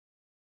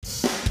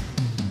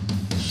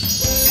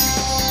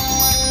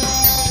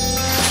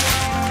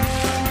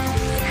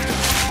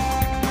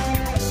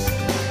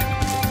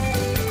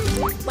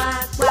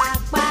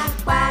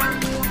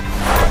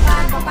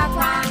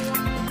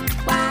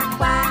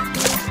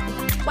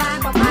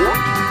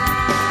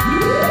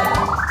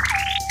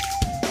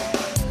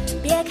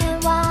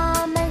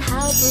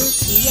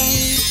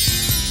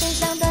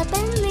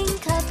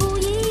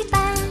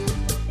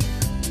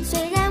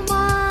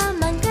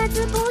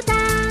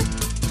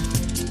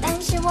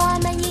我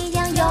们一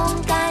样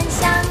勇敢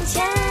向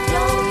前，勇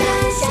敢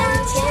向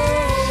前。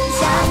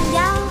想要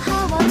和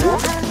我做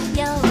朋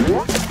友，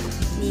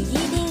你一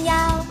定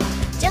要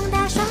睁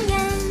大双眼。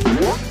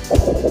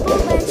不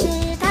管池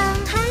塘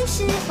还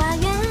是花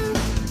园，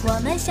我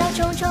们小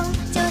虫虫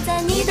就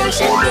在你的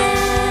身边。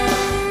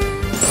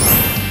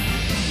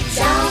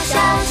小小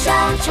小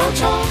虫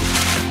虫，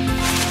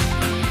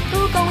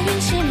蒲公英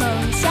是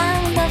梦想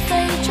的飞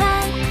船。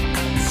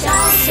小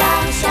小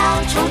小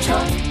虫虫，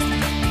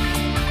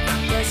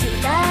游戏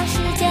的时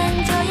间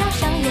就要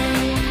上演。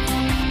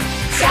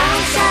小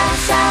小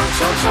小虫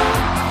虫，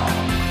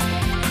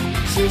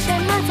是什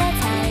么在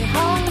彩虹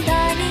的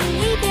另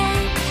一边？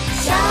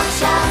小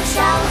小小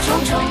虫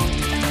虫，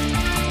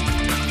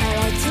快来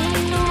进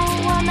入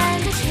我们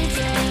的世界。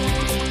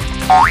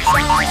小小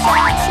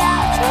小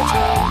虫虫，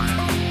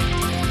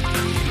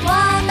我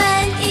们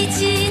一起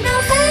闹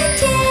翻天。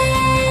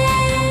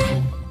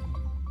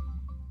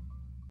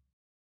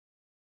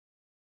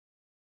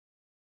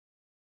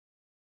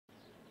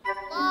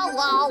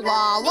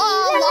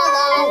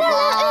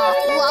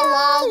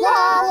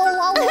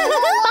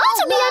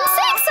Bartleby, I'm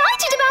so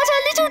excited about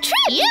our little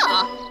trip! Yeah,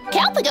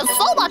 camping is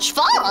so much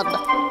fun!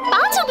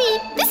 Bartleby,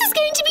 this is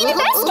going to be the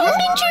best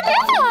camping trip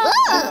ever!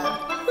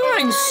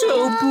 I'm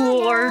so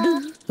bored.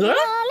 Huh?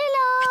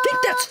 I think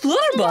that's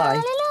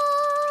Flutterby.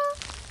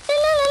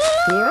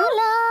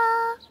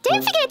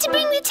 Don't forget to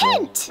bring the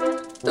tent!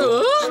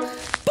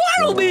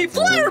 Bartleby,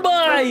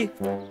 Flutterby!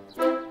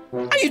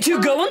 Are you two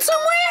going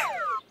somewhere?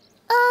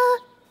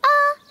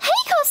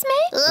 Hey, Cosmo!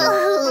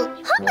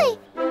 Hi!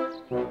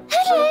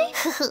 Hello!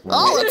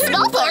 Oh, it's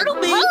nothing!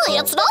 Bartleby! Really,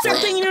 it's nothing!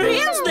 Something in your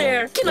hands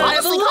there! Can I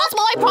have a Honestly, look?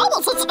 Cosmo, I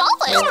promise it's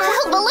nothing!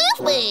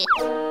 Believe me!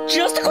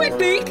 Just a quick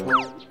peek!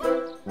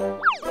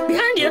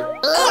 Behind you!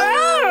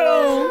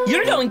 Oh!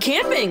 You're going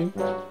camping!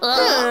 Yeah,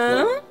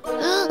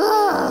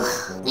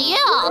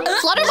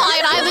 Flutterby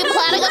and I have been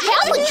planning a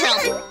camping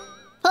trip!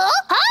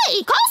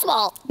 Hey,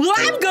 Cosmo! Well,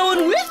 I'm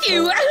going with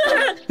you!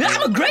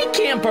 I'm a great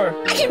camper!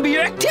 I can be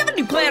your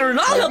activity planner and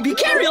I'll help you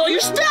carry all your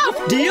stuff!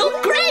 Deal?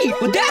 Great!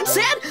 With that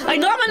said, I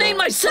nominate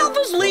myself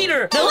as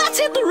leader! Now let's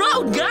hit the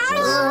road,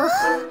 guys!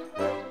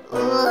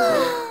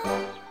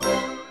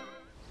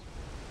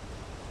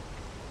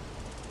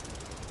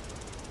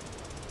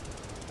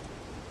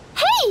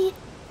 Hey!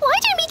 Why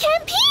don't we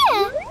camp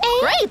here?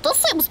 Great, this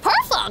seems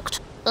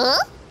perfect!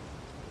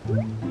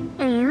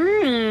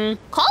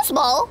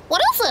 Cosmo,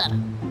 what is it?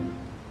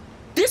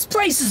 This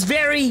place is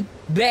very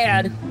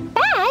bad.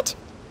 Bad?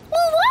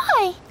 Well,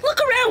 why? Look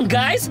around,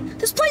 guys!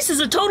 This place is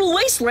a total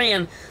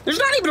wasteland! There's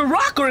not even a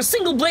rock or a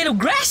single blade of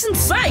grass in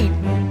sight!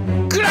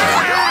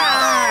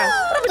 Grrrr!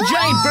 What if a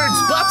giant bird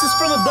spots us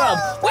from above?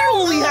 Where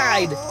will we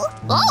hide?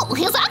 Oh,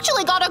 he's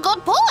actually got a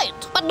good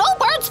point, but no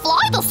birds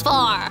fly this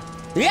far!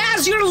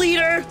 As your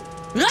leader,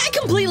 I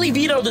completely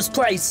veto this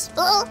place!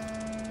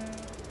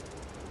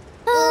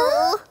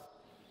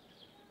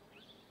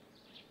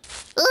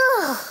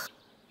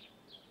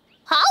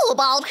 How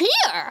about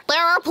here?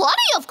 There are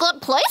plenty of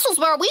good places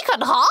where we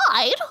can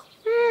hide.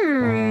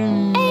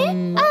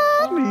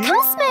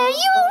 Cosmo,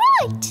 you were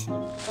right!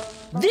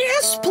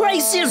 This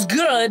place is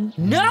good.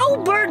 No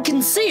bird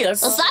can see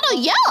us. Is that a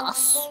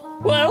yes?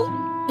 Well,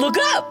 look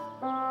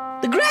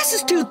up. The grass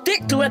is too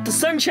thick to let the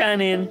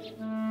sunshine in.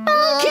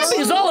 Camping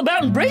is all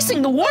about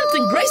embracing the warmth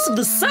and grace of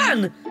the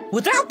sun.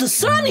 Without the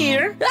sun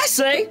here, I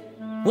say,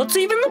 what's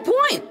even the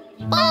point?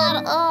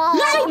 But,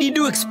 I don't need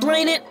to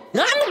explain it.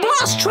 I'm the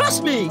boss,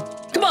 trust me.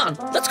 Come on,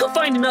 let's go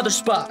find another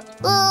spot.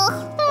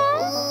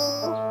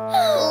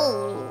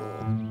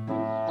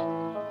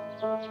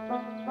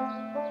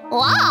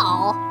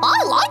 Wow,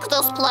 I like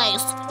this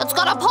place. It's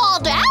got a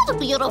pond and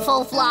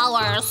beautiful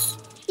flowers.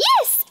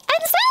 Yes,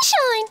 and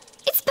sunshine!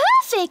 It's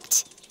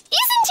perfect!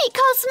 Isn't it,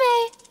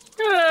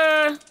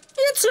 Cosmo?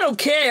 It's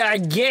okay, I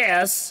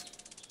guess.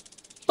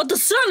 But the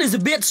sun is a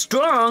bit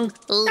strong.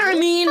 I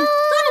mean,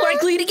 I'm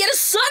likely to get a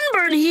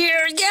sunburn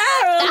here.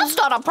 Yeah. That's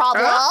not a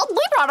problem.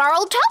 We brought our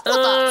own tent with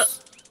us.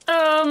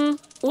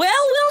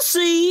 Well, we'll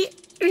see.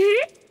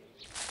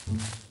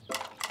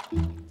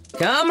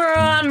 Come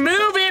on,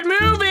 move it,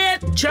 move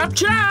it. Chop,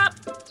 chop.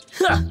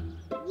 Huh.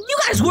 You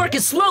guys work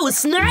as slow as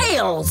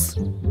snails.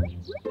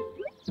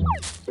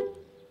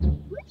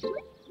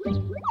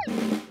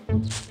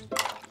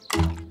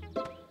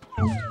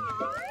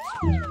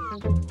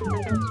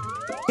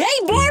 Hey,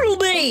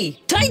 Bartleby!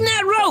 Tighten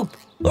that rope,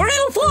 or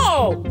it'll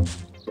fall!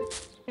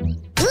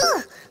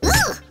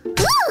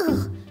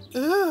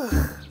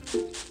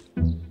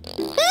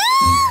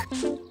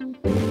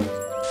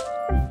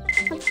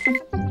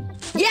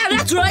 Yeah,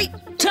 that's right!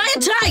 Tie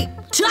it tight!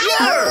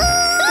 Tighter!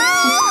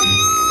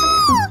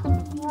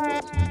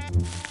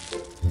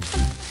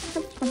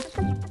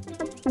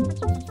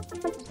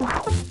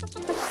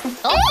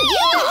 Oh,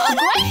 yeah!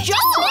 Great job!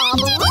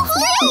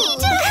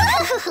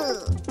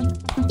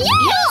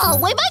 Yeah,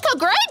 we make a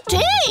great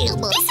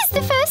team! This is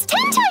the first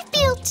tent I've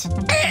built!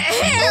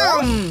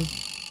 Ahem.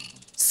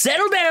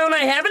 Settle down,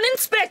 I haven't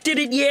inspected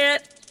it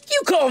yet.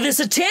 You call this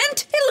a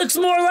tent? It looks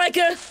more like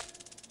a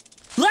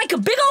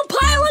big old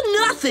pile of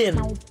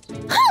nothing.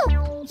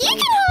 You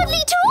can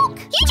hardly talk.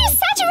 You just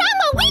sat around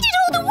while we did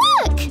all the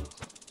work.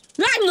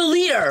 I'm the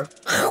leader.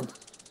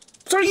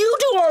 So you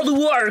do all the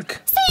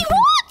work. Say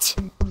what?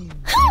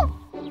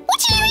 What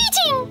are you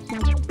eating?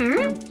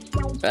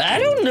 I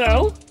don't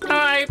know.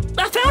 I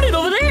found it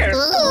over there.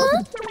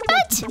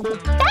 But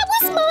that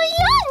was my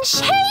lunch,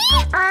 hey?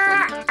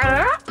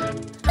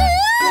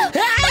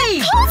 Hey!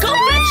 Go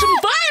fetch some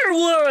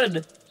firewood!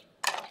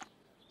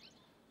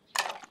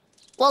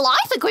 Well, I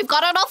think we've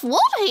got enough wood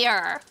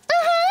here.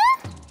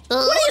 What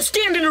are you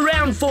standing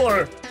around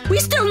for? We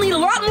still need a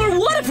lot more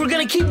wood if we're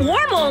gonna keep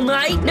warm all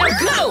night. Now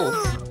go!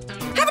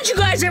 Haven't you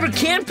guys ever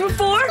camped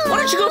before? Why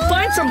don't you go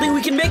find something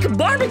we can make a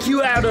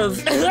barbecue out of?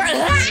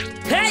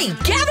 Hey,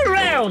 gather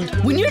around!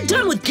 When you're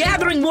done with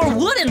gathering more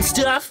wood and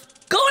stuff,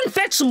 go and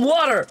fetch some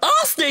water.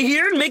 I'll stay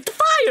here and make the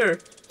fire.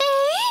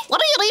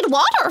 What do you need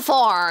water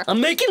for?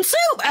 I'm making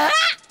soup.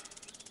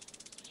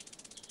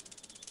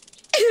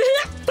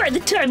 By the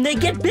time they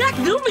get back,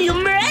 they'll be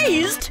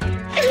amazed.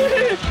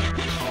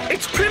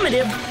 It's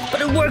primitive,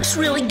 but it works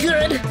really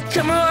good.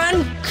 Come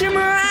on, come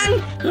on.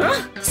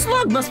 Huh?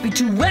 Slug must be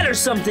too wet or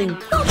something.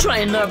 I'll try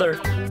another.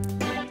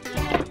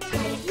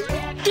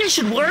 This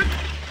should work.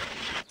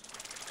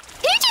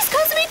 Who does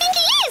Cosmo think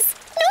he is?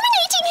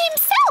 Nominating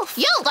himself.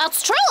 Yeah,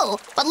 that's true.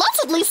 But let's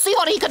at least see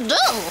what he can do.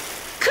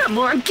 Come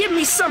on, give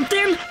me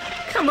something.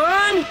 Come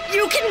on,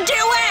 you can do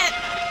it.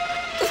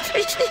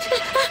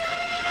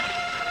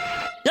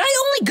 I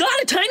only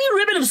got a tiny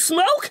ribbon of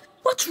smoke?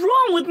 What's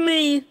wrong with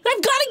me?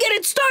 I've got to get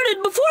it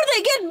started before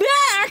they get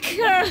back!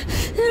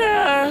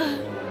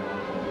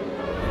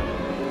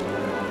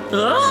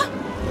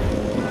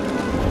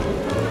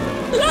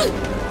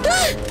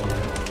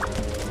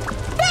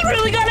 That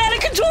really got out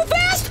of control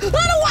fast! I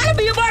don't want to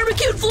be a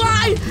barbecued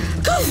fly!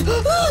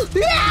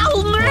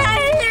 Help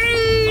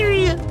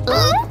me!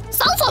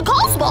 Sounds like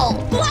Cosmo.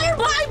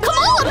 Flutterby! Come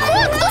on,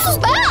 quick! This is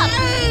bad!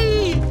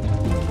 Hey!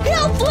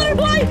 Help,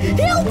 Flutterby!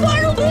 Help,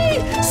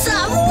 Bartleby!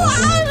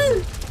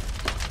 Someone!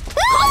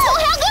 Cosmo,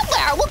 hang in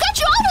there! We'll get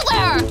you out of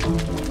there!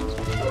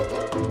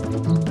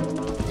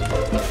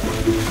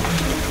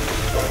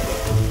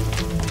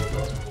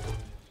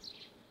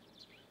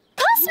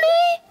 Cosmo!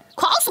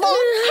 Cosmo!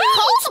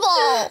 Cosmo!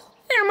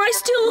 Am I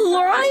still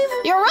alive?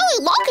 You're really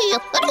lucky.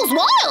 That was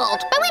wild.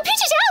 But we put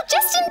it out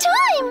just in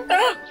time.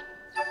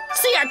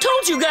 See, I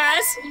told you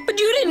guys, but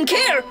you didn't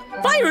care.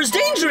 Fire is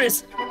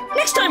dangerous.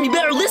 Next time you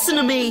better listen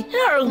to me.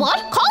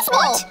 What?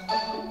 Cosmo!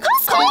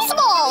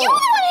 Cosmo! You're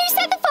the one who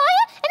set the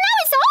fire, and now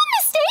it's our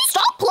mistake.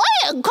 Stop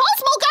playing!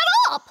 Cosmo, get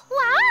up!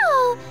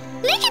 Wow!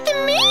 Look at the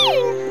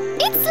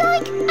moon. It's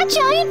like a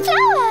giant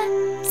flower.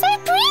 So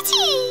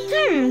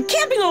pretty.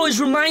 Camping always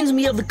reminds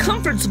me of the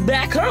comforts of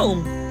back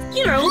home.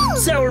 You know,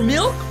 sour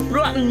milk,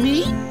 rotten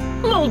meat,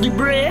 moldy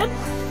bread.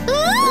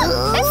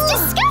 Ooh, that's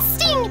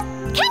disgusting.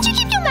 Can't you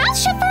keep your mouth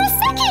shut for a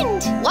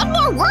second? One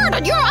more word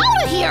and you're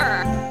out of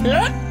here!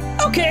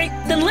 Okay,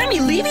 then let me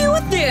leave you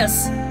with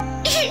this.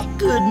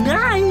 Good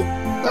night.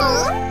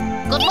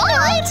 Good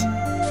night!